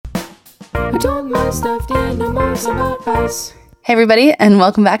I told my stuffed animals about us. Hey everybody, and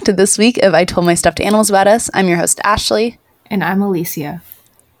welcome back to this week of I Told My Stuffed Animals About Us. I'm your host, Ashley. And I'm Alicia.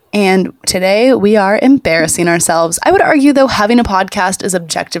 And today we are embarrassing ourselves. I would argue, though, having a podcast is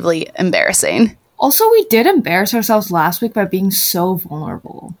objectively embarrassing. Also, we did embarrass ourselves last week by being so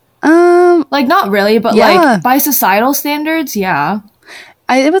vulnerable. Like, not really, but like, by societal standards, yeah.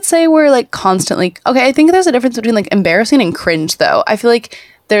 I would say we're like constantly... Okay, I think there's a difference between like embarrassing and cringe, though. I feel like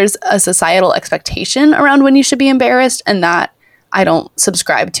there's a societal expectation around when you should be embarrassed, and that I don't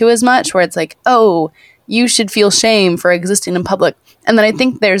subscribe to as much, where it's like, oh, you should feel shame for existing in public. And then I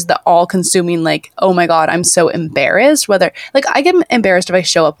think there's the all-consuming, like, oh my God, I'm so embarrassed. Whether, like, I get embarrassed if I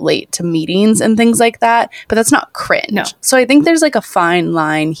show up late to meetings and things like that, but that's not cringe. No. So I think there's like a fine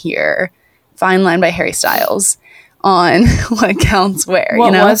line here, fine line by Harry Styles on what counts where, what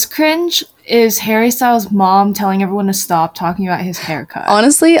you know? was cringe is Harry Styles' mom telling everyone to stop talking about his haircut.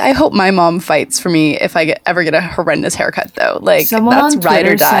 Honestly, I hope my mom fights for me if I ever get a horrendous haircut, though. Like, Someone that's on ride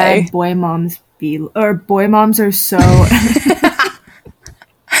Twitter or die. said boy moms are so...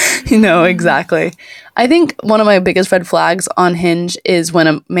 You know, exactly. I think one of my biggest red flags on Hinge is when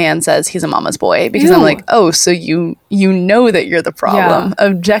a man says he's a mama's boy, because Ew. I'm like, oh, so you know that you're the problem. Yeah.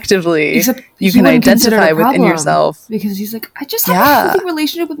 Objectively, Except you he can wouldn't consider it a identify within problem, yourself. because he's like, I just have a healthy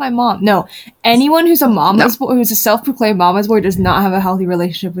relationship with my mom. No, anyone who's a boy, who's a self-proclaimed mama's boy, does not have a healthy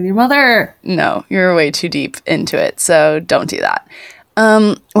relationship with your mother. No, you're way too deep into it, so don't do that.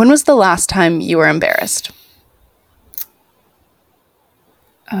 When was the last time you were embarrassed?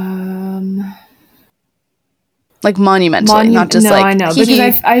 Like monumentally, not just no, like... I know,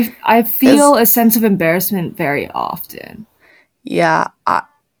 because I feel a sense of embarrassment very often. Yeah,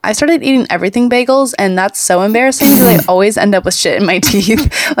 I started eating everything bagels, and that's so embarrassing because I always end up with shit in my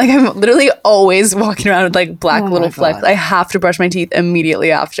teeth. Like, I'm literally always walking around with like black little flecks. I have to brush my teeth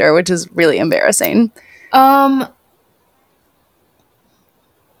immediately after, which is really embarrassing. Oh,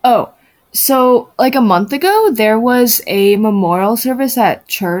 so like a month ago, there was a memorial service at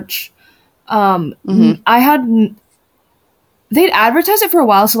church. They'd advertised it for a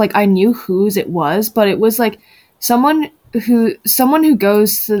while, so like I knew whose it was, but it was like someone who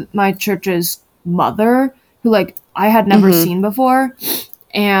goes to my church's mother, who like I had never seen before,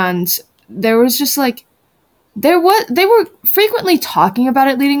 and there was just like they were frequently talking about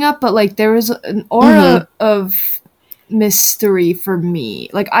it leading up, but like there was an aura of mystery for me.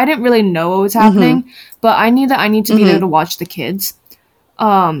 Like, I didn't really know what was happening, but I knew that I need to be there to watch the kids.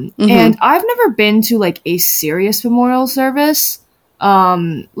 And I've never been to like a serious memorial service.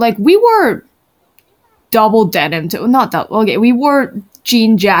 Like, we wore double denim to, not double, okay, we wore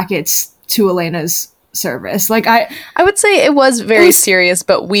jean jackets to Elena's service. Like, I would say it was very serious,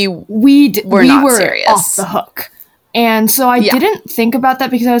 but we were not serious. Off the hook. And so I didn't think about that,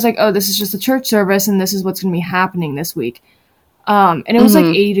 because I was like, oh, this is just a church service and this is what's going to be happening this week. And it was like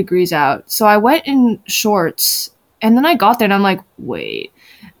 80 degrees out. So I went in shorts, and then I got there and I'm like, wait.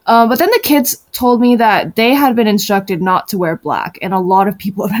 But then the kids told me that they had been instructed not to wear black, and a lot of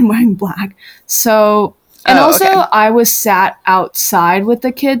people have been wearing black. So, and I was sat outside with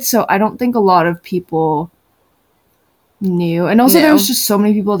the kids, so I don't think a lot of people knew. And also there was just so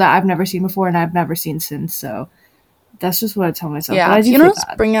many people that I've never seen before and I've never seen since, so that's just what I tell myself. Yeah, but I do funerals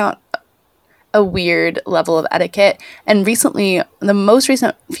bring out a weird level of etiquette. And recently, the most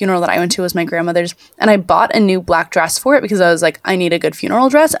recent funeral that I went to was my grandmother's, and I bought a new black dress for it because I was like, I need a good funeral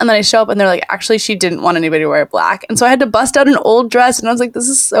dress. And then I show up and they're like, actually, she didn't want anybody to wear black. And so I had to bust out an old dress, and I was like, this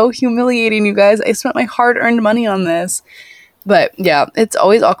is so humiliating, you guys. I spent my hard-earned money on this. But yeah, it's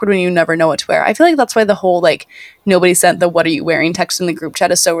always awkward when you never know what to wear. I feel like that's why the whole like nobody sent the "what are you wearing" text in the group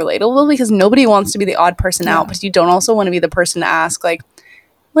chat is so relatable, because nobody wants to be the odd person out, but you don't also want to be the person to ask like,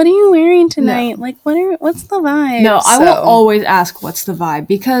 what are you wearing tonight? No. Like, what's the vibe? No, I will always ask what's the vibe,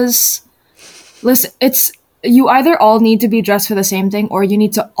 because listen, it's, you either all need to be dressed for the same thing, or you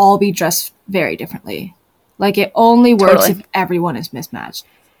need to all be dressed very differently. Like, it only works if everyone is mismatched.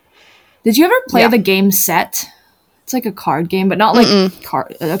 Did you ever play the game Set? It's like a card game, but not like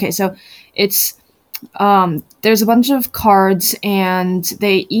card. Okay, so it's there's a bunch of cards, and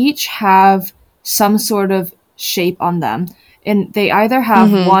they each have some sort of shape on them, and they either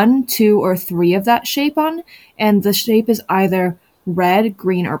have 1, 2, or 3 of that shape on, and the shape is either red,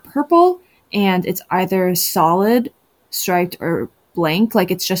 green, or purple, and it's either solid, striped, or blank, like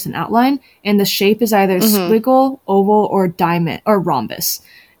it's just an outline, and the shape is either squiggle, oval, or diamond, or rhombus,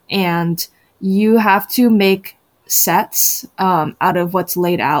 and you have to make sets out of what's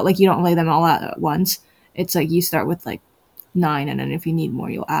laid out. Like, you don't lay them all out at once. It's like you start with like 9, and then if you need more,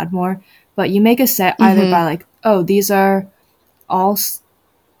 you'll add more. But you make a set either by like, oh, these are all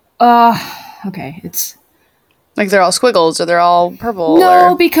Okay, it's Like they're all squiggles or they're all purple?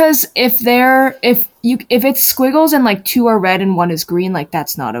 no, because if it's squiggles and like 2 are red and 1 is green, like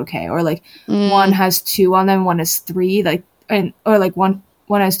that's not okay. Or like 1 has 2 on them, 1 has 3, like or like one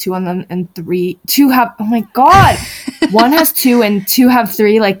has 2 on them and 2 have, oh my god, 1 has 2 and 2 have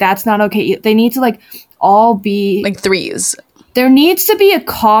 3, like that's not okay. They need to like all be like 3s. There needs to be a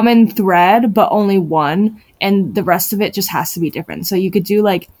common thread, but only one, and the rest of it just has to be different. So you could do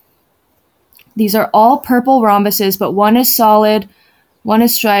like, these are all purple rhombuses, but 1 is solid, 1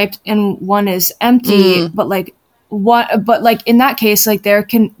 is striped, and 1 is empty. But like in that case, like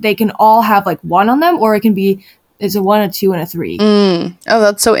they can all have like 1 on them, or it's a 1, a 2, and a 3. Oh,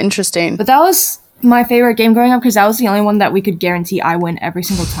 that's so interesting. But that was my favorite game growing up because that was the only one that we could guarantee I win every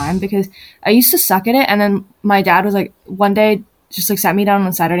single time, because I used to suck at it, and then my dad was like, one day just like sat me down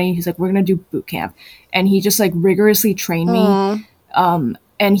on Saturday, he's like, we're gonna do boot camp, and he just like rigorously trained me,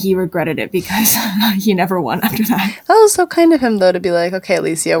 and he regretted it because he never won after that. That was so kind of him, though, to be like, okay,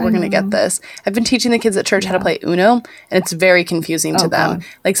 Alicia, we're going to get this. I've been teaching the kids at church how to play Uno, and it's very confusing to them. God.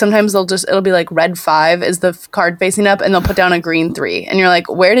 Like, sometimes it'll be like red 5 is the card facing up, and they'll put down a green 3. And you're like,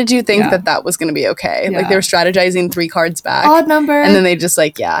 where did you think that was going to be okay? Yeah. Like, they were strategizing 3 cards back. Odd number. And then they just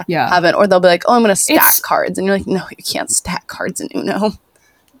like, haven't. Or they'll be like, oh, I'm going to stack cards. And you're like, no, you can't stack cards in Uno.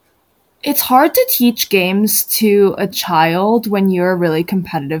 It's hard to teach games to a child when you're a really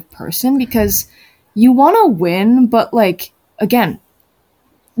competitive person because you want to win, but like, again,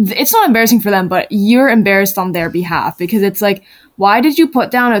 it's not embarrassing for them, but you're embarrassed on their behalf because it's like, why did you put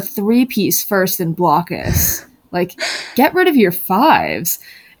down a 3-piece first in Blockus? Like, get rid of your 5s.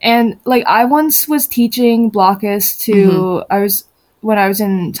 And like, I once was teaching Blockus to, when I was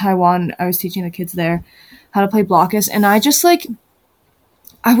in Taiwan, I was teaching the kids there how to play Blockus, and I just like,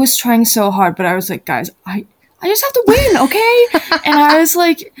 I was trying so hard, but I was like, guys, I just have to win, okay? And I was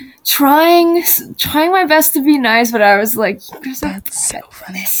like trying my best to be nice, but I was like, that's so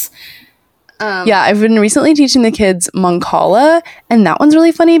funny. I've been recently teaching the kids Mancala, and that one's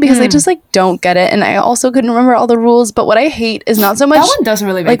really funny because they just like don't get it, and I also couldn't remember all the rules. But what I hate is not so much that one doesn't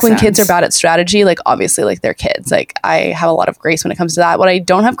really make like when kids are bad at strategy. Like obviously, like they're kids. Like I have a lot of grace when it comes to that. What I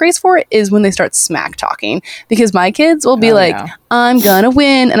don't have grace for is when they start smack talking, because my kids will be like, "I'm gonna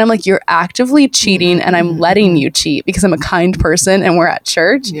win," and I'm like, "You're actively cheating, and I'm letting you cheat because I'm a kind person and we're at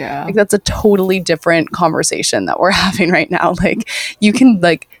church." Yeah, like that's a totally different conversation that we're having right now. Like you can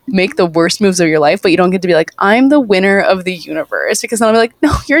like make the worst moves of your life, but you don't get to be like, I'm the winner of the universe, because then I'll be like,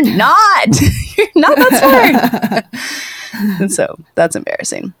 no, you're not. You're not that smart. And so that's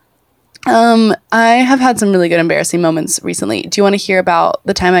embarrassing. I have had some really good embarrassing moments recently. Do you want to hear about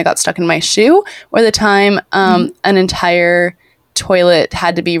the time I got stuck in my shoe, or the time an entire toilet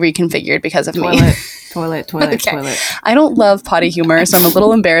had to be reconfigured because of me? Toilet. I don't love potty humor, so I'm a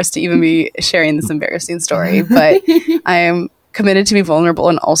little embarrassed to even be sharing this embarrassing story, but I am committed to be vulnerable,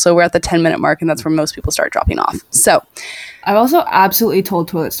 and also we're at the 10-minute mark, and that's where most people start dropping off. So I've also absolutely told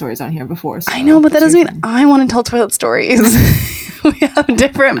toilet stories on here before. So I know, but that doesn't mean I want to tell toilet stories. We have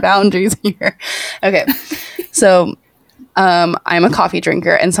different boundaries here. Okay. So I'm a coffee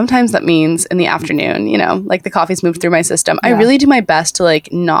drinker, and sometimes that means in the afternoon, you know, like the coffee's moved through my system. I really do my best to like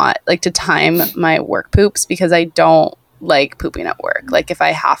not like to time my work poops, because I don't like pooping at work. Like if I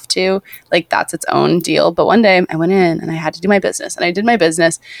have to, like that's its own deal. But one day I went in and I had to do my business, and I did my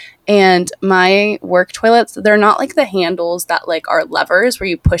business, and my work toilets, they're not like the handles that like are levers where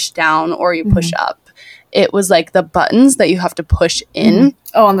you push down or you push up. It was like the buttons that you have to push in.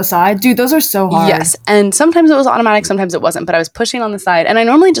 Oh, on the side? Dude, those are so hard. Yes. And sometimes it was automatic, sometimes it wasn't. But I was pushing on the side, and I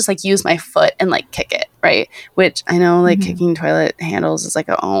normally just like use my foot and like kick it, right? Which I know like kicking toilet handles is like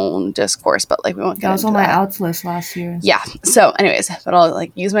a own discourse, but like we won't get into that. That was on my outs list last year. Yeah. So anyways, but I'll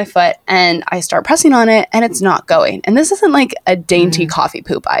like use my foot, and I start pressing on it, and it's not going. And this isn't like a dainty coffee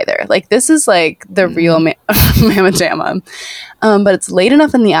poop either. Like this is like the real mamma jamma. But it's late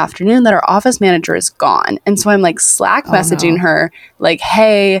enough in the afternoon that our office manager is gone. And so I'm like Slack messaging her like,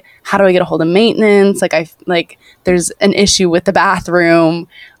 hey, how do I get a hold of maintenance? Like there's an issue with the bathroom.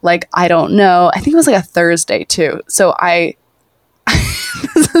 Like, I don't know. I think it was like a Thursday too. So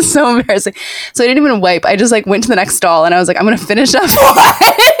this is so embarrassing. So I didn't even wipe. I just like went to the next stall, and I was like, I'm going to finish up.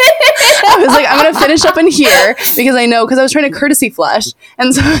 I I was like, I'm going to finish up in here because I know, because I was trying to courtesy flush.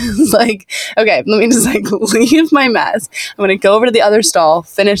 And so I was like, okay, let me just like leave my mess. I'm going to go over to the other stall,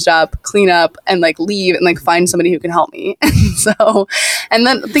 finish up, clean up, and like leave and like find somebody who can help me. And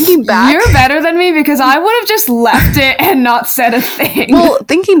then thinking back. You're better than me because I would have just left it and not said a thing. Well,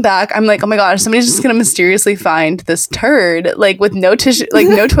 thinking back, I'm like, oh my gosh, somebody's just going to mysteriously find this turd, like with no tissue, like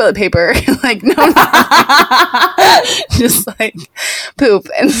no toilet paper, like no, just like poop.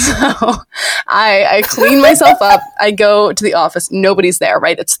 And so I clean myself up. I go to the office. Nobody's there,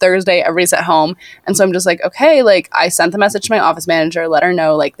 right? It's Thursday. Everybody's at home. And so I'm just like, okay, like I sent the message to my office manager, let her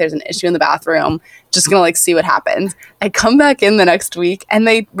know like there's an issue in the bathroom. Just gonna like see what happens. I come back in the next week and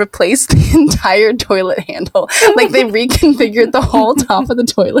they replaced the entire toilet handle. Like they reconfigured the whole top of the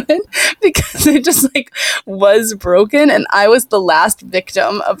toilet because it just like was broken and I was the last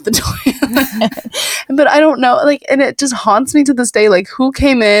victim of the toilet. But I don't know, like, and it just haunts me to this day, like who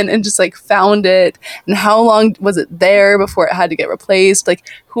came in and just like found it and how long was it there before it had to get replaced? Like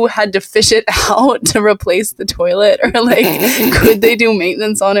who had to fish it out to replace the toilet, or like could they do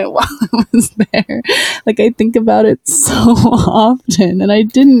maintenance on it while it was there? Like I think about it so often and I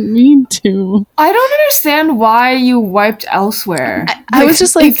didn't mean to. I don't understand why you wiped elsewhere. I was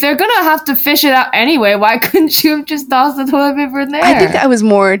just like, if they're gonna have to fish it out anyway, why couldn't you have just tossed the toilet paper in there? I think I was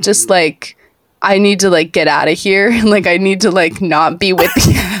more just like, I need to like get out of here. Like I need to like not be with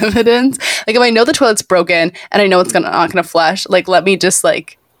the evidence. Like if I know the toilet's broken and I know it's not gonna flush, like let me just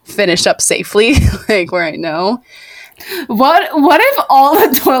like finish up safely, like where I know. What if all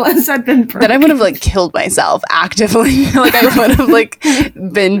the toilets had been broken? Then I would have like killed myself actively. Like I would have like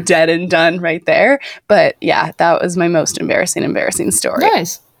been dead and done right there. But yeah, that was my most embarrassing story.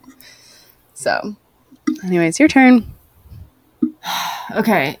 Nice. So anyways, your turn.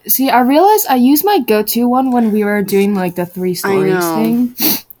 Okay. See, I realized I used my go-to one when we were doing like the 3 stories thing.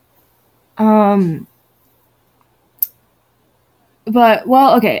 But,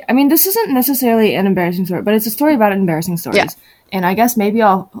 well, okay. I mean, this isn't necessarily an embarrassing story, but it's a story about embarrassing stories. Yeah. And I guess maybe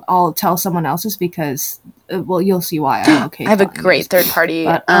I'll tell someone else's because, well, you'll see why I'm okay. I have a great third-party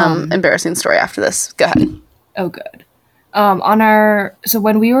embarrassing story after this. Go ahead. Oh, good. So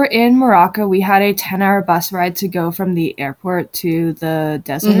when we were in Morocco, we had a 10-hour bus ride to go from the airport to the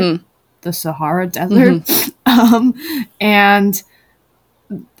desert, the Sahara Desert. And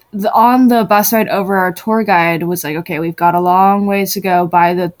on the bus ride over, our tour guide was like, okay, we've got a long ways to go.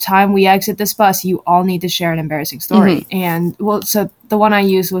 By the time we exit this bus, you all need to share an embarrassing story. And well, so the one I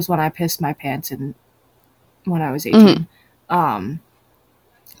used was when I pissed my pants when I was 18.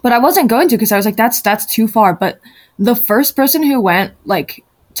 But I wasn't going to because I was like, that's too far. But the first person who went like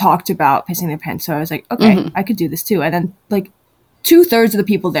talked about pissing their pants. So I was like, okay, I could do this too. And then like 2/3 of the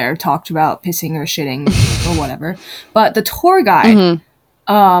people there talked about pissing or shitting or whatever. But the tour guide,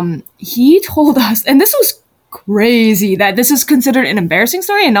 he told us, and this was crazy, that this is considered an embarrassing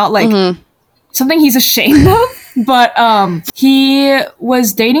story and not like something he's ashamed of. But he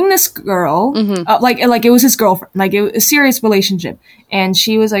was dating this girl, like it was his girlfriend, like it was a serious relationship. And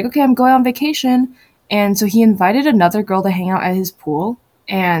she was like, okay, I'm going on vacation. And so he invited another girl to hang out at his pool.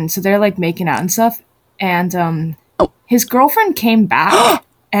 And so they're like making out and stuff. And his girlfriend came back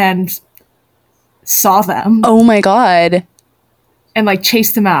and saw them. Oh my God. And like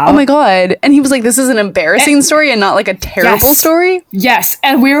chased him out. Oh my God. And he was like, this is an embarrassing story and not like a terrible story? Yes.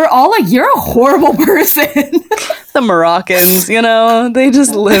 And we were all like, you're a horrible person. The Moroccans, you know, they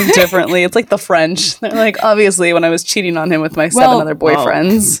just live differently. It's like the French. They're like, obviously, when I was cheating on him with my 7 other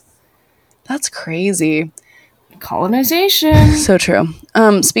boyfriends. That's crazy. Colonization. So true.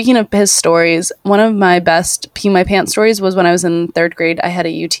 Speaking of piss stories, one of my best pee my pants stories was when I was in 3rd grade. I had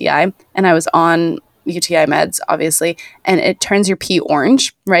a UTI and I was on UTI meds, obviously, and it turns your pee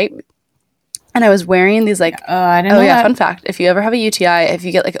orange, right? And I was wearing these like, I didn't know that. Fun fact, if you ever have a UTI, if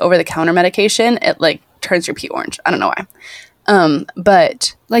you get like over-the-counter medication, it like turns your pee orange. I don't know why.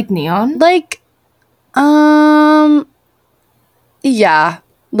 But like neon? Like, yeah,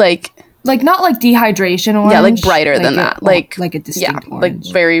 like not like dehydration orange. Yeah, like brighter than that. Like a distinct orange.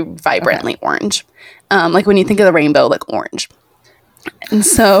 Like very vibrantly orange. Like when you think of the rainbow, like orange. And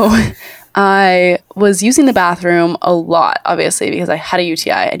so I was using the bathroom a lot, obviously, because I had a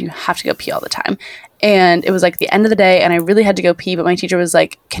UTI and you have to go pee all the time. And it was like the end of the day and I really had to go pee, but my teacher was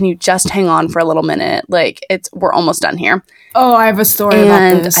like, can you just hang on for a little minute? Like we're almost done here. Oh, I have a story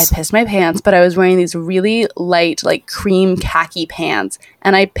about this. And I pissed my pants, but I was wearing these really light, like cream khaki pants.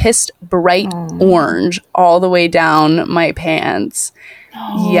 And I pissed bright orange all the way down my pants.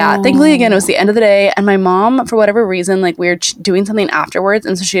 Yeah, thankfully, again, it was the end of the day, and my mom, for whatever reason, like, we were doing something afterwards,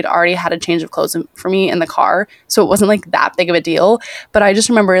 and so she had already had a change of clothes for me in the car, so it wasn't, like, that big of a deal, but I just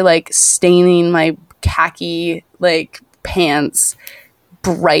remember, like, staining my khaki, like, pants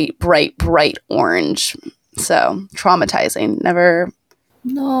bright, bright, bright orange, so traumatizing. Never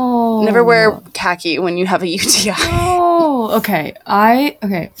wear khaki when you have a UTI. Oh, okay.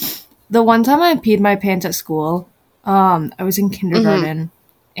 Okay. The one time I peed my pants at school, I was in kindergarten,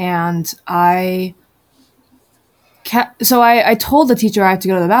 and I told the teacher I have to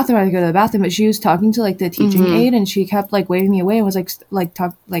go to the bathroom, but she was talking to, like, the teaching aide, and she kept, like, waving me away and was like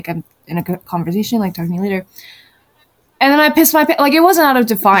I'm in a conversation, like, talking to you later. And then I pissed my pants. Like, it wasn't out of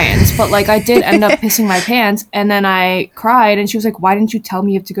defiance, but, like, I did end up pissing my pants. And then I cried, and she was like, "Why didn't you tell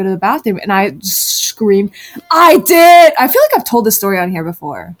me you have to go to the bathroom?" And I just screamed, "I did!" I feel like I've told this story on here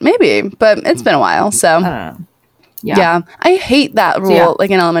before. Maybe, but it's been a while, so. I don't know. Yeah. I hate that rule, like,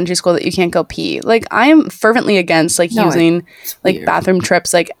 in elementary school, that you can't go pee. Like, I'm fervently against, like, using, like, weird bathroom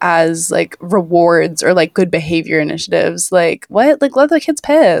trips, like, as, like, rewards or, like, good behavior initiatives. Like, what? Like, let the kids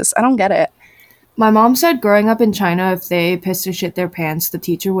piss. I don't get it. My mom said growing up in China, if they pissed or shit their pants, the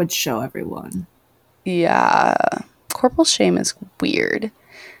teacher would show everyone. Yeah. Corporal shame is weird.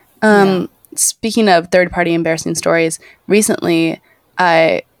 Speaking of third-party embarrassing stories, recently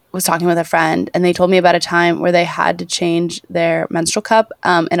I was talking with a friend, and they told me about a time where they had to change their menstrual cup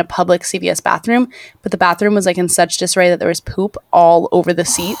in a public CVS bathroom, but the bathroom was, like, in such disarray that there was poop all over the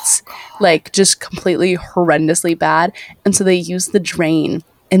seats, like, just completely horrendously bad, and so they used the drain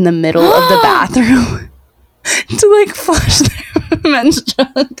in the middle of the bathroom to, like, flush their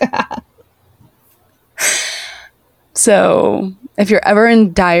menstrual cup. So, if you're ever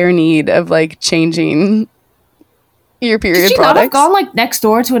in dire need of, like, changing your period Did she products, not have gone, like, next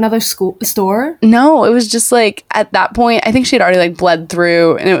door to another store? No, it was just, like, at that point, I think she had already, like, bled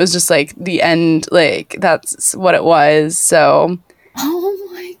through, and it was just, like, the end, like, that's what it was, so. Oh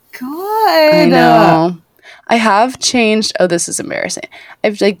my god. I know. I have changed, this is embarrassing.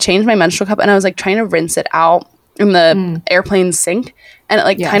 I've, like, changed my menstrual cup, and I was, like, trying to rinse it out in the airplane sink, and it,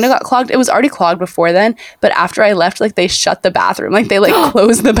 like, kind of got clogged. It was already clogged before then, but after I left, like, they shut the bathroom. Like, they, like,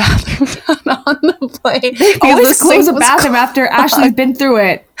 closed the bathroom down on the plane. They always close the bathroom after Ashley's been through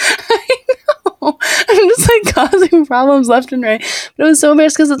it. I know. I'm just, like, causing problems left and right. But it was so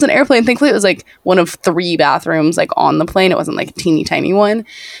embarrassing because it's an airplane. Thankfully, it was, like, one of 3 bathrooms, like, on the plane. It wasn't, like, a teeny tiny one.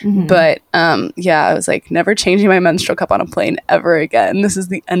 But, yeah, I was, like, never changing my menstrual cup on a plane ever again. This is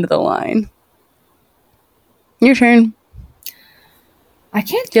the end of the line. Your turn. I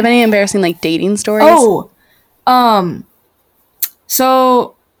can't. Do you have any embarrassing, like, dating stories?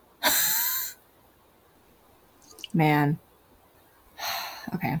 So, man.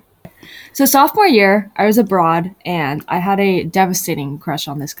 Okay. So sophomore year, I was abroad, and I had a devastating crush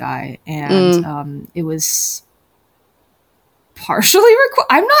on this guy, and it was partially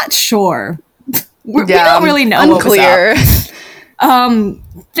I'm not sure. We don't really know. Unclear. What was up.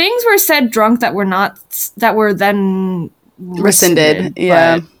 Things were said drunk that were then rescinded.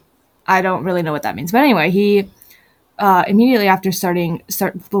 Yeah. But I don't really know what that means. But anyway, he immediately after started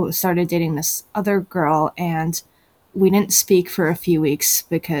dating this other girl, and we didn't speak for a few weeks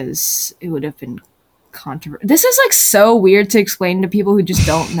because it would have been controversial. This is, like, so weird to explain to people who just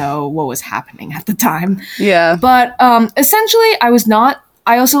don't know what was happening at the time. Yeah. But essentially,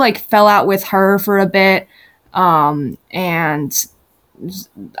 I also, like, fell out with her for a bit, and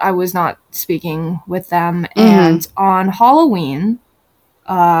I was not speaking with them. And on Halloween,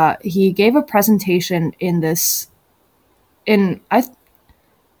 he gave a presentation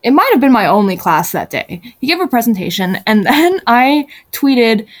it might have been my only class that day. He gave a presentation, and then I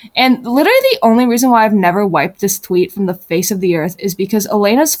tweeted, and literally the only reason why I've never wiped this tweet from the face of the earth is because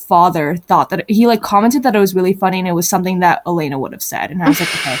Elena's father thought that he, like, commented that it was really funny and it was something that Elena would have said. And I was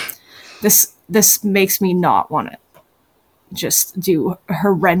like, okay, this makes me not want to just do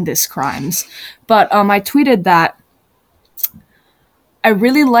horrendous crimes. But I tweeted that I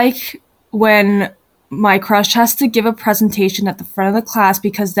really like when my crush has to give a presentation at the front of the class,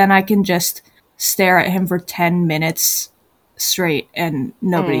 because then I can just stare at him for 10 minutes straight and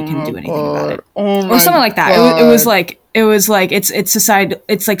nobody can do anything about it. Or something like that. It was like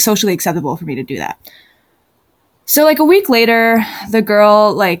it's like socially acceptable for me to do that. So, like, a week later, the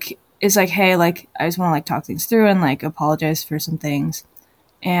girl, like, is like, hey, like, I just want to, like, talk things through and, like, apologize for some things.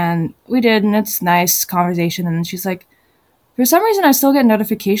 And we did, and it's nice conversation. And then she's like, for some reason, I still get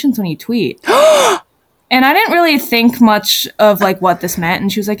notifications when you tweet. And I didn't really think much of, like, what this meant.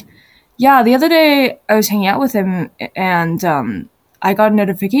 And she was like, yeah, the other day I was hanging out with him, and I got a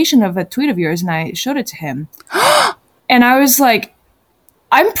notification of a tweet of yours, and I showed it to him. And I was like,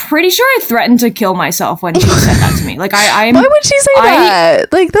 I'm pretty sure I threatened to kill myself when she said that to me. Like, I'm. Why would she say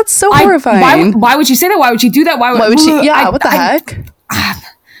that? Like, that's so horrifying. Why would she say that? Why would she do that? Why would she? Yeah, what the heck?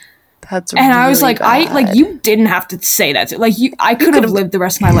 That's and I was really like, bad. you didn't have to say that. I could have lived the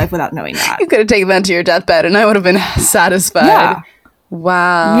rest of my life without knowing that. You could have taken that to your deathbed, and I would have been satisfied. Yeah.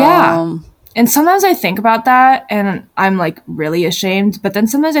 Wow. Yeah. And sometimes I think about that, and I'm like really ashamed. But then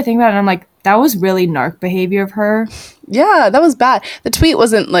sometimes I think about it, and I'm like, that was really narc behavior of her. Yeah, that was bad. The tweet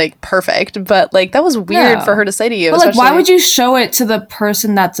wasn't like perfect, but like that was weird for her to say to you. But like, why would you show it to the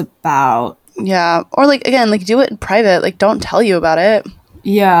person that's about? Yeah, or like again, like do it in private. Like, don't tell you about it.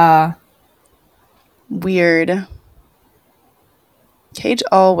 Yeah. Weird. Cage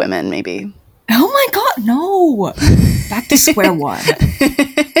all women, maybe. Oh my god, no! Back to square one.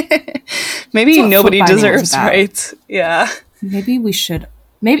 Maybe nobody deserves rights. Yeah. Maybe we should.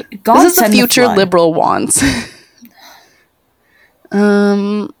 Maybe God this is the future liberal wants.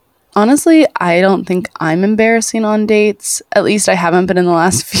 Honestly, I don't think I'm embarrassing on dates. At least I haven't been in the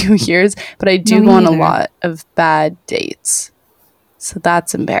last few years, but I do go on a lot of bad dates. So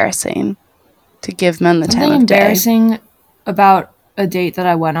that's embarrassing. To give men the time of day. Embarrassing about a date that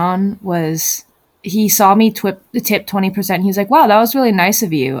I went on was he saw me tip 20%. He was like, wow, that was really nice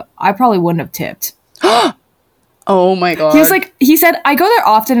of you. I probably wouldn't have tipped. Oh my god. He said, I go there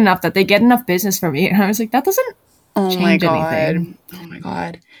often enough that they get enough business for me. And I was like, that doesn't change anything. Oh my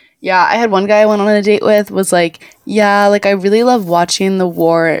god. Yeah, I had one guy I went on a date with was like, yeah, like I really love watching the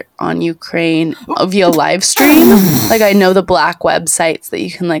war on Ukraine via live stream. Like I know the black websites that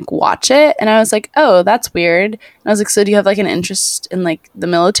you can like watch it. And I was like, oh, that's weird. And I was like, so do you have like an interest in like the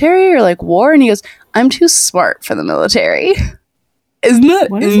military or like war? And he goes, I'm too smart for the military. Isn't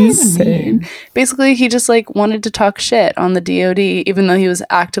that insane? Basically, he just like wanted to talk shit on the DoD, even though he was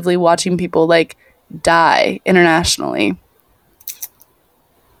actively watching people like die internationally.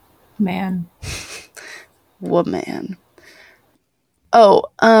 Man. Woman. Oh,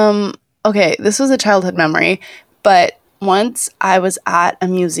 okay, this was a childhood memory, but once I was at a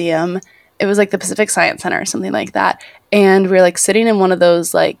museum, it was like the Pacific Science Center or something like that, and we were like sitting in one of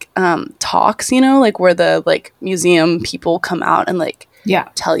those like talks, you know, like where the like museum people come out and like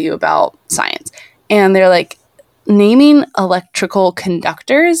tell you about science, and they're like naming electrical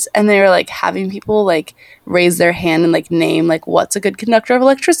conductors, and they were like having people like raise their hand and like name like what's a good conductor of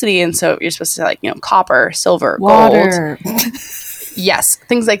electricity, and so you're supposed to say like, you know, copper, silver, water, gold. Yes,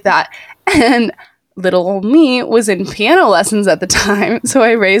 things like that. And little old me was in piano lessons at the time, so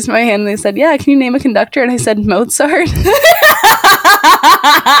I raised my hand and they said, yeah, can you name a conductor? And I said Mozart.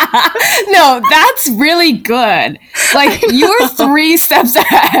 No, that's really good. Like, you were 3 steps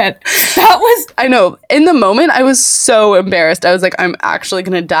ahead. That was... I know. In the moment, I was so embarrassed. I was like, I'm actually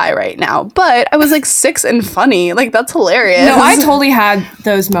going to die right now. But I was like 6 and funny. Like, that's hilarious. No, I totally had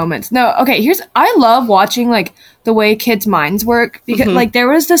those moments. No, okay, I love watching, like, the way kids' minds work. Because, like, there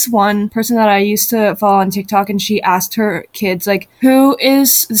was this one person that I used to follow on TikTok, and she asked her kids, like, who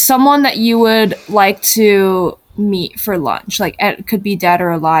is someone that you would like to meet for lunch? Like, it could be dead or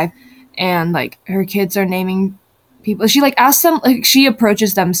alive. And, like, her kids are naming people. She, like, asks them, like, she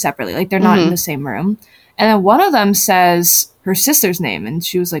approaches them separately. Like, they're not in the same room. And then one of them says her sister's name. And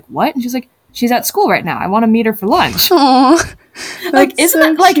she was like, what? And she's like, she's at school right now. I want to meet her for lunch. Aww. Like, isn't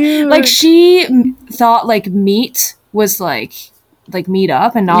that, like, cute. Like, she thought, like, meet was, like meet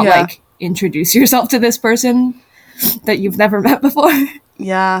up and not, like, introduce yourself to this person that you've never met before.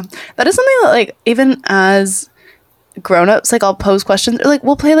 Yeah. That is something that, like, even as grown-ups, like, I'll pose questions, or like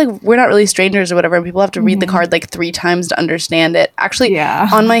we'll play like We're Not Really Strangers or whatever, and people have to read the card like 3 times to understand it. Actually,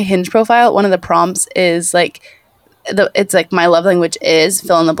 on my Hinge profile, one of the prompts is like it's like my love language is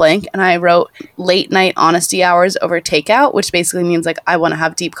fill in the blank, and I wrote late night honesty hours over takeout, which basically means like I want to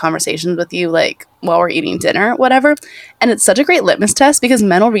have deep conversations with you like while we're eating dinner, whatever. And it's such a great litmus test because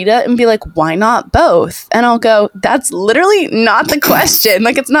men will read it and be like, why not both? And I'll go, that's literally not the question.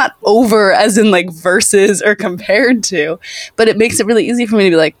 Like, it's not over as in like versus or compared to, but it makes it really easy for me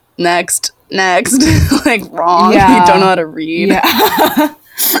to be like, next like wrong. You don't know how to read.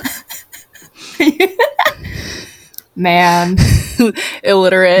 Man.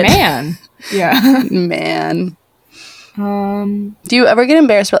 Illiterate. Man. Yeah. Man. Do you ever get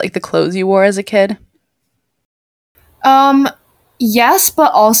embarrassed about like the clothes you wore as a kid? Yes,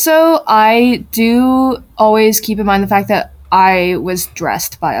 but also I do always keep in mind the fact that I was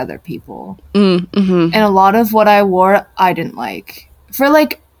dressed by other people. And a lot of what I wore I didn't like. For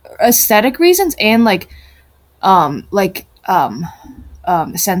like aesthetic reasons and like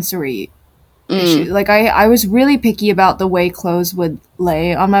sensory issues. Like I was really picky about the way clothes would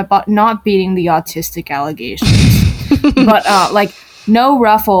lay on my body, not beating the autistic allegations. But like no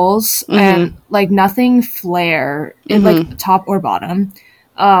ruffles and like nothing flare in like top or bottom.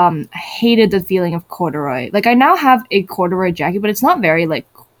 I hated the feeling of corduroy. Like I now have a corduroy jacket, but it's not very like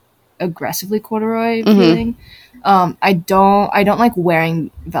aggressively corduroy feeling. I don't like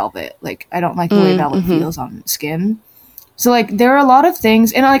wearing velvet. Like I don't like the way velvet feels on skin. So like there are a lot of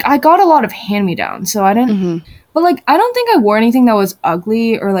things, and like I got a lot of hand-me-downs, so I didn't but like I don't think I wore anything that was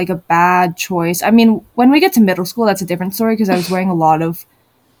ugly or like a bad choice. I mean, when we get to middle school, that's a different story because I was wearing a lot of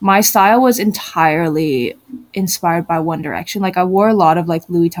my style was entirely inspired by One Direction. Like I wore a lot of like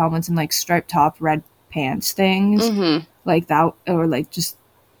Louis Tomlinson like striped top, red pants things. Like that, or like just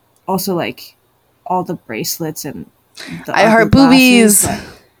also like all the bracelets and the I heart boobies.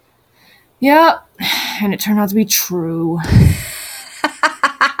 Yeah, and it turned out to be true.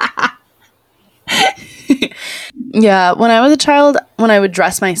 Yeah, when I was a child, when I would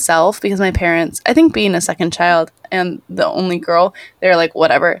dress myself, because my parents, I think being a second child and the only girl, they're like,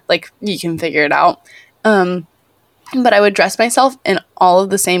 whatever, like, you can figure it out. But I would dress myself in all of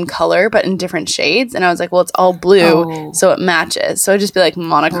the same color, but in different shades. And I was like, well, it's all blue, so it matches. So I'd just be like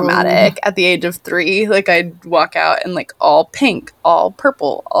monochromatic at the age of 3. Like I'd walk out in like all pink, all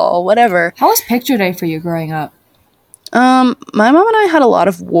purple, all whatever. How was picture day for you growing up? My mom and I had a lot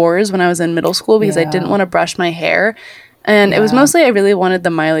of wars when I was in middle school because I didn't want to brush my hair. And it was mostly I really wanted the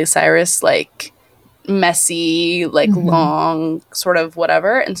Miley Cyrus, like, messy, like, long sort of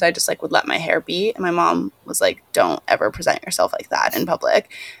whatever. And so I just, like, would let my hair be. And my mom was like, don't ever present yourself like that in public.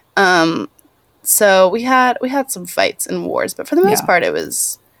 So we had some fights and wars. But for the most part, it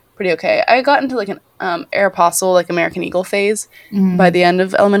was pretty okay. I got into, like, an Aeropostale, like, American Eagle phase by the end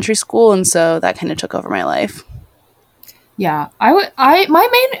of elementary school. And so that kind of took over my life. Yeah, my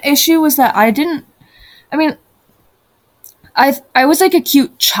main issue was that I was like a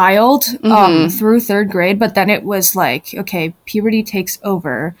cute child through 3rd grade, but then it was like, okay, puberty takes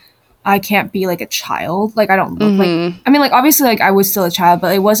over. I can't be like a child. Like I don't look like, I mean, like obviously like I was still a child,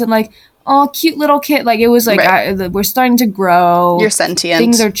 but it wasn't like, oh, cute little kid. Like it was like, we're starting to grow. You're sentient.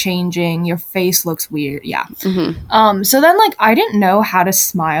 Things are changing. Your face looks weird. Yeah. So then like I didn't know how to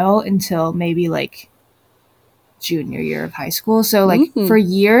smile until maybe like junior year of high school. So like for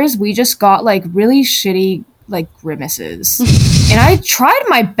years we just got like really shitty like grimaces. And I tried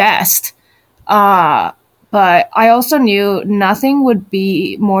my best. But I also knew nothing would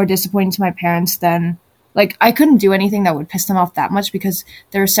be more disappointing to my parents than like I couldn't do anything that would piss them off that much because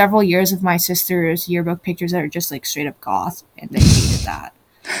there are several years of my sister's yearbook pictures that are just like straight up goth and they hated that.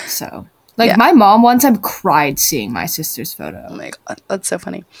 So like my mom one time cried seeing my sister's photo. Oh my God, that's so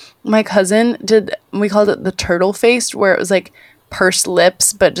funny. My cousin we called it the turtle face, where it was like pursed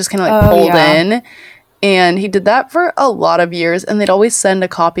lips, but just kind of like pulled in. And he did that for a lot of years. And they'd always send a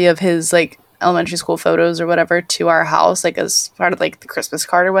copy of his like elementary school photos or whatever to our house, like as part of like the Christmas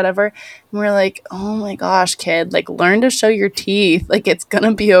card or whatever. And we're like, oh my gosh, kid, like learn to show your teeth. Like it's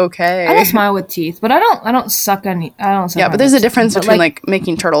gonna be okay. I don't smile with teeth, but I don't suck any. I don't. Suck yeah, but there's a difference between like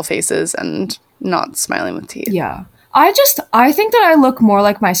making turtle faces and not smiling with teeth. Yeah, I think that I look more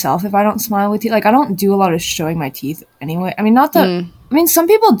like myself if I don't smile with teeth. Like I don't do a lot of showing my teeth anyway. I mean, not that. I mean, some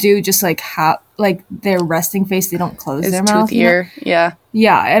people do just like have like their resting face. They don't close their mouth. Toothier, yeah.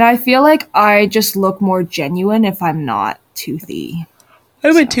 Yeah, and I feel like I just look more genuine if I'm not toothy.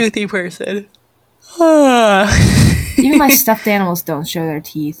 I'm a toothy person. Even my stuffed animals don't show their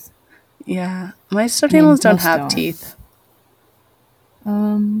teeth. Yeah, my stuffed animals don't have teeth.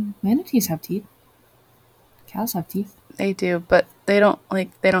 Manatees have teeth. Cows have teeth. They do, but they don't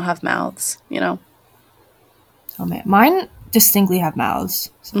have mouths, you know? Oh man, mine distinctly have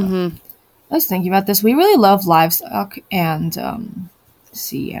mouths. So. I was thinking about this. We really love livestock and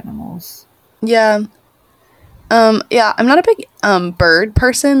sea animals. Yeah. Yeah, I'm not a big bird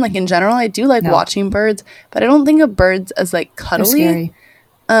person. Like in general, I do like watching birds, but I don't think of birds as like cuddly. They're scary.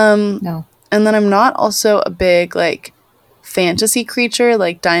 No. And then I'm not also a big like fantasy creature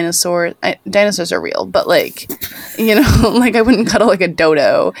like dinosaurs. Dinosaurs are real, but like, you know, like I wouldn't cuddle like a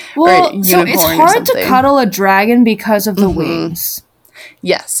dodo. Well, or a so it's hard to cuddle a dragon because of the wings.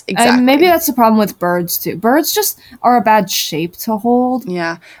 Yes, exactly. And maybe that's the problem with birds too. Birds just are a bad shape to hold.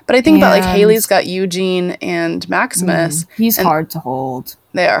 Yeah, but I think about like Haley's got Eugene and Maximus. He's hard to hold.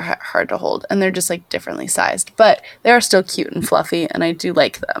 They are hard to hold, and they're just like differently sized, but they are still cute and fluffy, and I do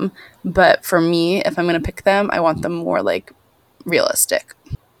like them. But for me, if I'm gonna pick them, I want them more like realistic.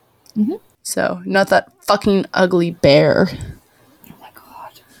 So not that fucking ugly bear. Oh my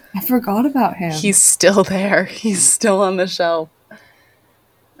God, I forgot about him. He's still there. He's still on the shelf.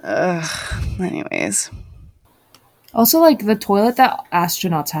 Anyways. Also, like, the toilet that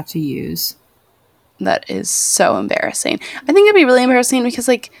astronauts have to use. That is so embarrassing. I think it'd be really embarrassing because,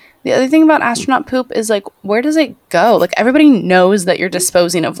 like, the other thing about astronaut poop is, like, where does it go? Like, everybody knows that you're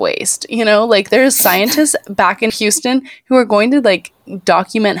disposing of waste, you know? Like, there's scientists back in Houston who are going to, like,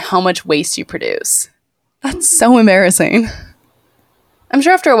 document how much waste you produce. That's so embarrassing. I'm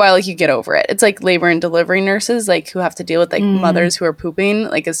sure after a while, like, you get over it. It's like labor and delivery nurses, like, who have to deal with, like, mothers who are pooping.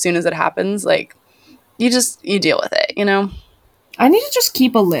 Like, as soon as it happens, like, you deal with it, you know? I need to just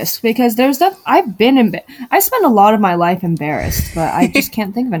keep a list because there's that I've been I spend a lot of my life embarrassed, but I just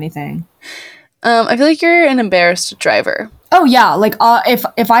can't think of anything. I feel like you're an embarrassed driver. Oh yeah, like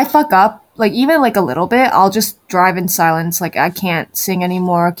if I fuck up, like even like a little bit, I'll just drive in silence. Like I can't sing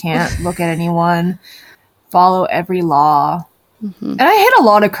anymore, can't look at anyone, follow every law, and I hit a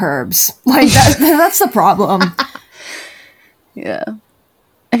lot of curbs. Like that's the problem. Yeah,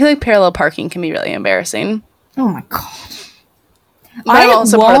 I feel like parallel parking can be really embarrassing. Oh my god. But I'm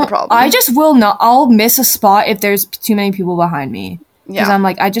also part of the problem. I just will not. I'll miss a spot if there's too many people behind me. Because I'm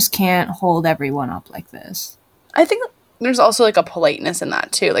like, I just can't hold everyone up like this. I think there's also, like, a politeness in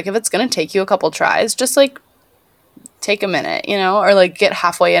that, too. Like, if it's going to take you a couple tries, just, like, take a minute, you know? Or, like, get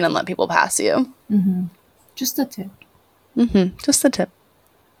halfway in and let people pass you. Mm-hmm. Just a tip. Just a tip.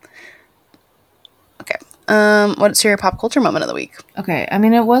 Okay. What's your pop culture moment of the week? Okay, I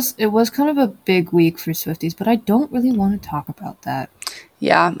mean, it was kind of a big week for Swifties, but I don't really want to talk about that.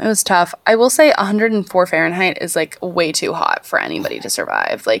 Yeah, it was tough. I will say 104 Fahrenheit is, like, way too hot for anybody to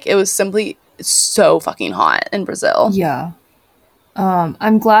survive. Like, it was simply so fucking hot in Brazil. Yeah.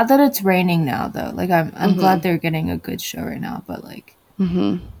 I'm glad that it's raining now, though. Like, I'm glad they're getting a good show right now, but, like,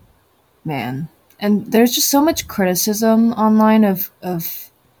 man. And there's just so much criticism online of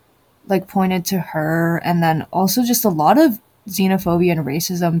like, pointed to her, and then also just a lot of xenophobia and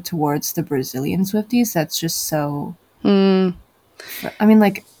racism towards the Brazilian Swifties. That's just so... I mean,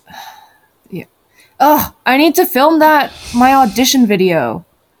 like... Yeah. Oh, I need to film my audition video.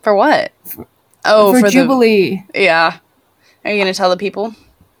 For what? For Yeah. Jubilee. Are you going to tell the people?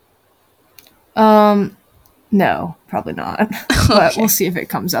 No, probably not. But we'll see if it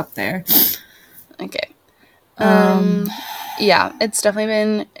comes up there. Okay. Yeah, it's definitely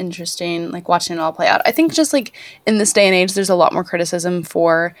been interesting, like, watching it all play out. I think just, like, in this day and age, there's a lot more criticism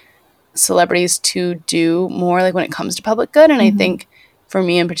for celebrities to do more, like, when it comes to public good. And I think, for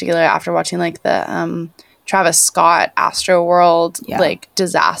me in particular, after watching, like, the Travis Scott Astroworld, like,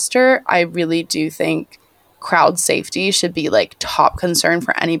 disaster, I really do think crowd safety should be, like, top concern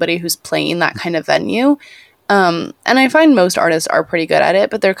for anybody who's playing that kind of venue. And I find most artists are pretty good at it,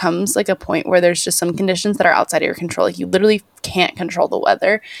 but there comes, like, a point where there's just some conditions that are outside of your control. Like, you literally can't control the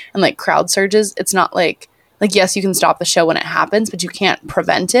weather, and, like, crowd surges. It's not like, yes, you can stop the show when it happens, but you can't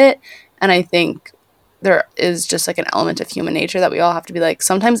prevent it. And I think there is just, like, an element of human nature that we all have to be like,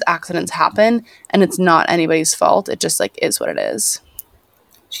 sometimes accidents happen and it's not anybody's fault. It just, like, is what it is.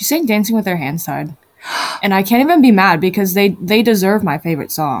 She sang Dancing with Her Hands Tied. And I can't even be mad because they deserve my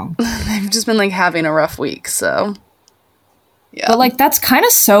favorite song. They've just been, like, having a rough week, so yeah. But, like, that's kind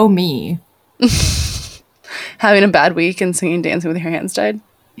of so me. Having a bad week and singing Dancing with Your Hands Tied.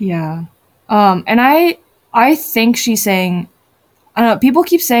 Yeah. And I think she's saying, I don't know, people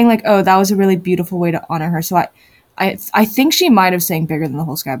keep saying, like, oh, that was a really beautiful way to honor her. So I think she might have sang Bigger Than the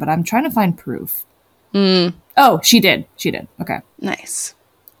Whole Sky, but I'm trying to find proof. Oh, she did. Okay. Nice.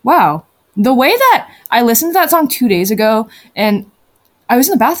 Wow. The way that I listened to that song 2 days ago, and I was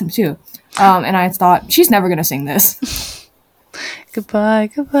in the bathroom too, and I thought, she's never going to sing this. Goodbye.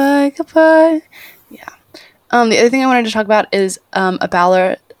 Yeah. The other thing I wanted to talk about is a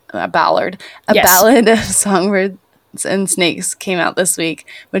ballad of Songbirds and Snakes came out this week,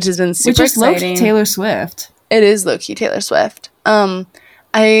 which has been super exciting. Which is low-key Taylor Swift. It is low-key Taylor Swift.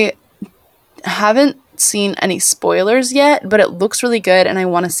 I haven't seen any spoilers yet, but it looks really good and I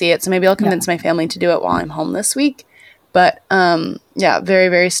want to see it, so maybe I'll convince my family to do it while I'm home this week. But yeah, very,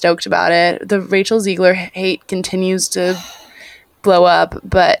 very stoked about it. The Rachel Ziegler hate continues to blow up,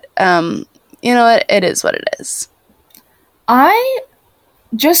 but you know what? It is what it is. I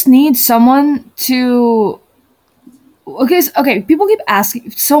just need someone to... Okay, people keep asking...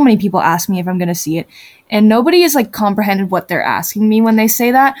 So many people ask me if I'm going to see it, and nobody has, like, comprehended what they're asking me when they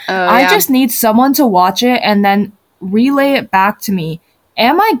say that. I just need someone to watch it and then relay it back to me.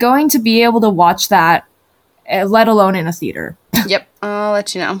 Am I going to be able to watch that, let alone in a theater? Yep, I'll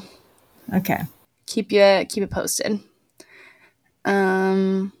let you know. Okay. Keep it posted.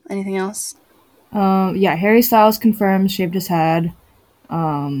 Anything else? Yeah, Harry Styles confirmed, shaved his head.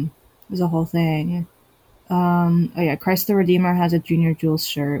 There's a whole thing. Oh yeah, Christ the Redeemer has a Junior Jules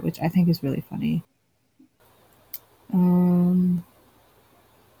shirt, which I think is really funny.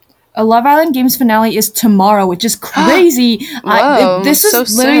 a Love Island Games finale is tomorrow, which is crazy. Whoa, this is so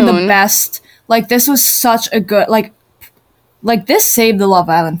literally soon. the best. Like, this was such a good, like this saved the Love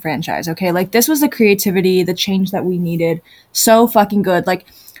Island franchise, okay? Like, this was the creativity, the change that we needed. So fucking good. Like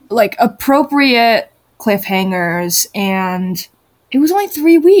appropriate cliffhangers, and it was only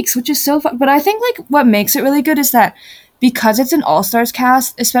 3 weeks, which is so fun. But I think, like, what makes it really good is that because it's an all-stars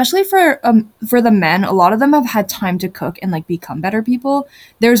cast, especially for the men, a lot of them have had time to cook and, like, become better people.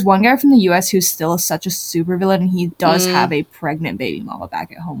 There's one guy from the US who's still such a super villain, and he does have a pregnant baby mama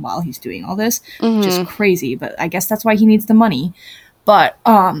back at home while he's doing all this, which is crazy, but I guess that's why he needs the money. But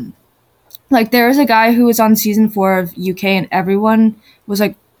like, there was a guy who was on season 4 of UK, and everyone was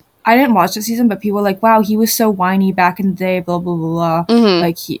like, I didn't watch the season, but people were like, wow, he was so whiny back in the day, blah blah blah blah.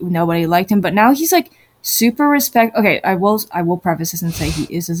 Like, nobody liked him, but now he's like super okay, I will preface this and say he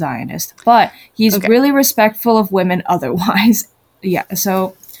is a Zionist, but he's really respectful of women otherwise. Yeah,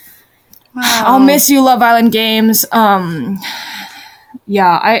 so I'll miss you, Love Island Games. Yeah,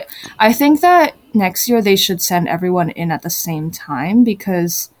 I think that next year they should send everyone in at the same time,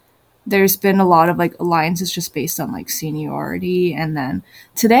 because there's been a lot of, like, alliances just based on, like, seniority. And then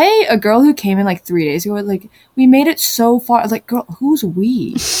today, a girl who came in, like, 3 days ago, like, we made it so far. Like, girl, who's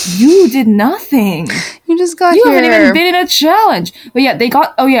we? You did nothing. You just got You here. haven't even been in a challenge. But yeah, they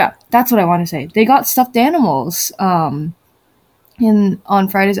got, oh yeah, that's what I want to say. They got stuffed animals on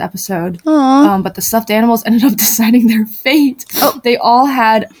Friday's episode. But the stuffed animals ended up deciding their fate. Oh, they all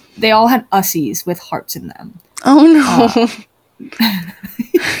had ussies with hearts in them. Oh no.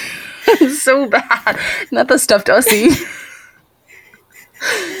 So bad. Not the stuffed Aussie.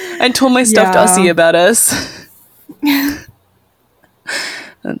 I told my stuffed Aussie about us.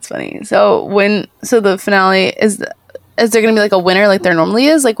 That's funny. So the finale is there gonna be, like, a winner like there normally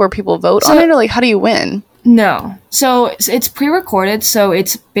is, like, where people vote on it, or, like, how do you win? No. So it's pre-recorded, so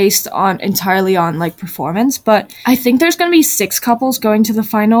it's based entirely on, like, performance, but I think there's gonna be 6 couples going to the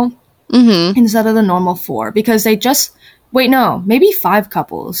final instead of the normal 4, because they just maybe 5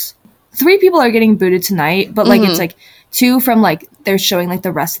 couples. 3 people are getting booted tonight, but, like, it's, like, 2 from, like, they're showing, like,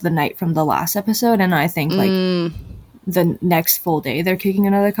 the rest of the night from the last episode, and I think, like, the next full day they're kicking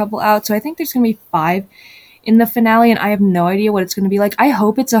another couple out. So I think there's gonna be 5 in the finale, and I have no idea what it's gonna be like. I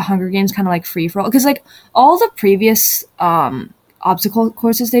hope it's a Hunger Games kind of, like, free-for-all, because, like, all the previous obstacle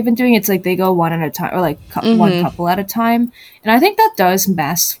courses they've been doing, it's like they go one at a time, or, like, one couple at a time, and I think that does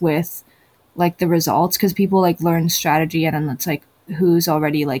mess with, like, the results, because people, like, learn strategy, and then it's like who's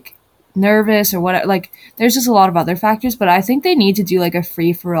already, like, nervous or what. Like, there's just a lot of other factors, but I think they need to do, like, a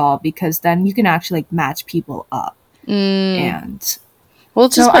free-for-all, because then you can actually, like, match people up. And Well,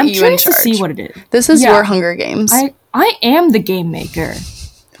 just so put I'm you in curious to charge. see what it is. This is your Hunger Games. I am the game maker.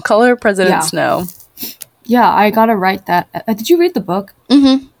 Color President Snow. Yeah, I gotta write that. Did you read the book?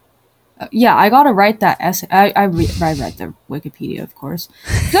 Yeah, I gotta write that essay. I read the Wikipedia, of course.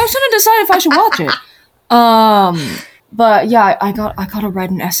 'Cause I was gonna decide if I should watch it. But yeah, I gotta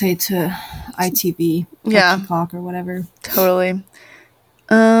write an essay to ITV, Peacock, or whatever. Totally.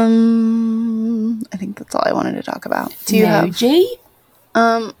 I think that's all I wanted to talk about. Do you have?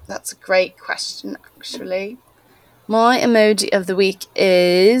 That's a great question, actually. My emoji of the week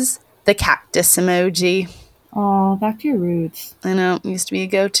is the cactus emoji. Oh, back to your roots. I know, it used to be a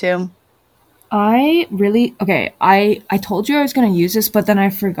go-to. I told you I was going to use this, but then I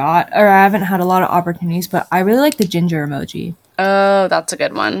forgot, or I haven't had a lot of opportunities, but I really like the ginger emoji. Oh, that's a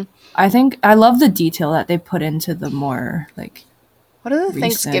good one. I think I love the detail that they put into the more, like, what are the recent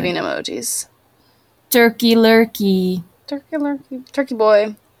Thanksgiving emojis? Turkey lurkey. Turkey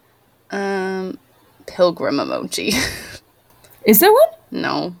boy. Pilgrim emoji. Is there one?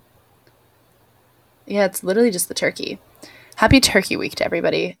 No. Yeah, it's literally just the turkey. Happy Turkey Week to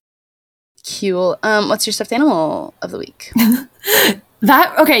everybody. Cool. What's your stuffed animal of the week?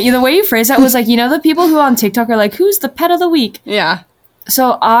 The way you phrased that was like, the people who on TikTok are like, who's the pet of the week? Yeah.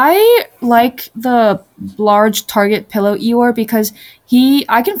 So I like the large Target pillow Eeyore because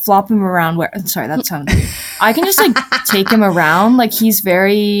I can flop him around sorry, that sounded weird. I can just, like, take him around. Like, he's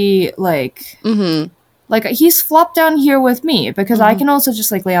very, like, like, he's flopped down here with me because I can also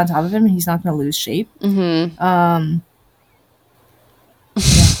just, like, lay on top of him and he's not going to lose shape. Yeah.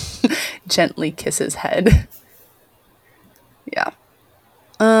 Gently kiss his head. Yeah.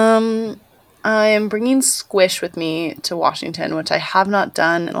 I am bringing Squish with me to Washington, which I have not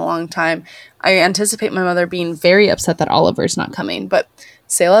done in a long time. I anticipate my mother being very upset that Oliver's not coming, but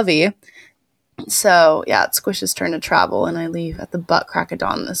c'est la vie. So, yeah, it's Squish's turn to travel, and I leave at the butt crack of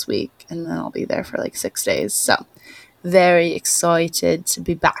dawn this week, and then I'll be there for, like, 6 days. So, very excited to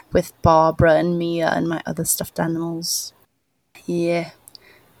be back with Barbara and Mia and my other stuffed animals. Yeah.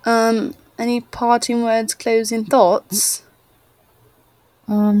 Any parting words, closing thoughts?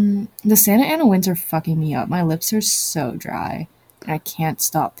 The Santa Ana winds are fucking me up. My lips are so dry. And I can't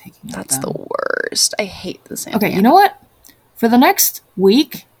stop picking at That's them. the worst. I hate the Santa Okay, Ana. you know what? For the next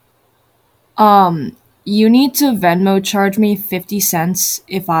week, you need to Venmo charge me 50 cents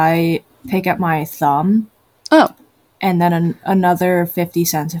if I pick at my thumb. Oh. And then another 50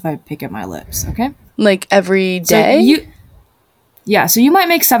 cents if I pick at my lips, okay? Like every day? So you might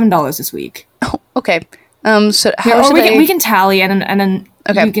make $7 this week. Oh, okay. So how should we can tally and then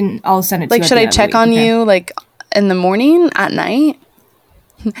okay. I'll send it to you. Like, should I check on you like in the morning, at night?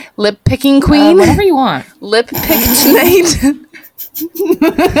 Lip picking queen? Whatever you want. Lip pick tonight?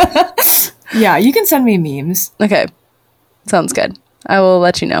 Yeah, you can send me memes. Okay. Sounds good. I will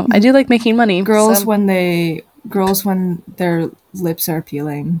let you know. I do like making money. Girls when their lips are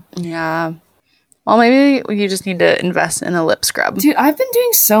peeling. Yeah. Well, maybe you just need to invest in a lip scrub. Dude, I've been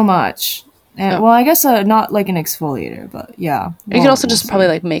doing so much. And, Well, I guess not like an exfoliator, but yeah. You could also just probably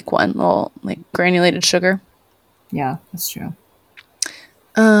like make one little like granulated sugar. Yeah, that's true.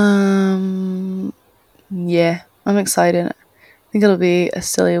 Yeah, I'm excited. I think it'll be a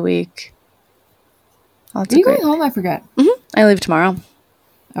silly week. Are you going home? I forget. Mm-hmm. I leave tomorrow.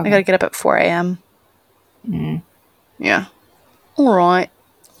 Okay. I gotta get up at 4 a.m. Yeah. All right.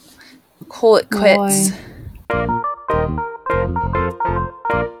 Call it quits. Bye.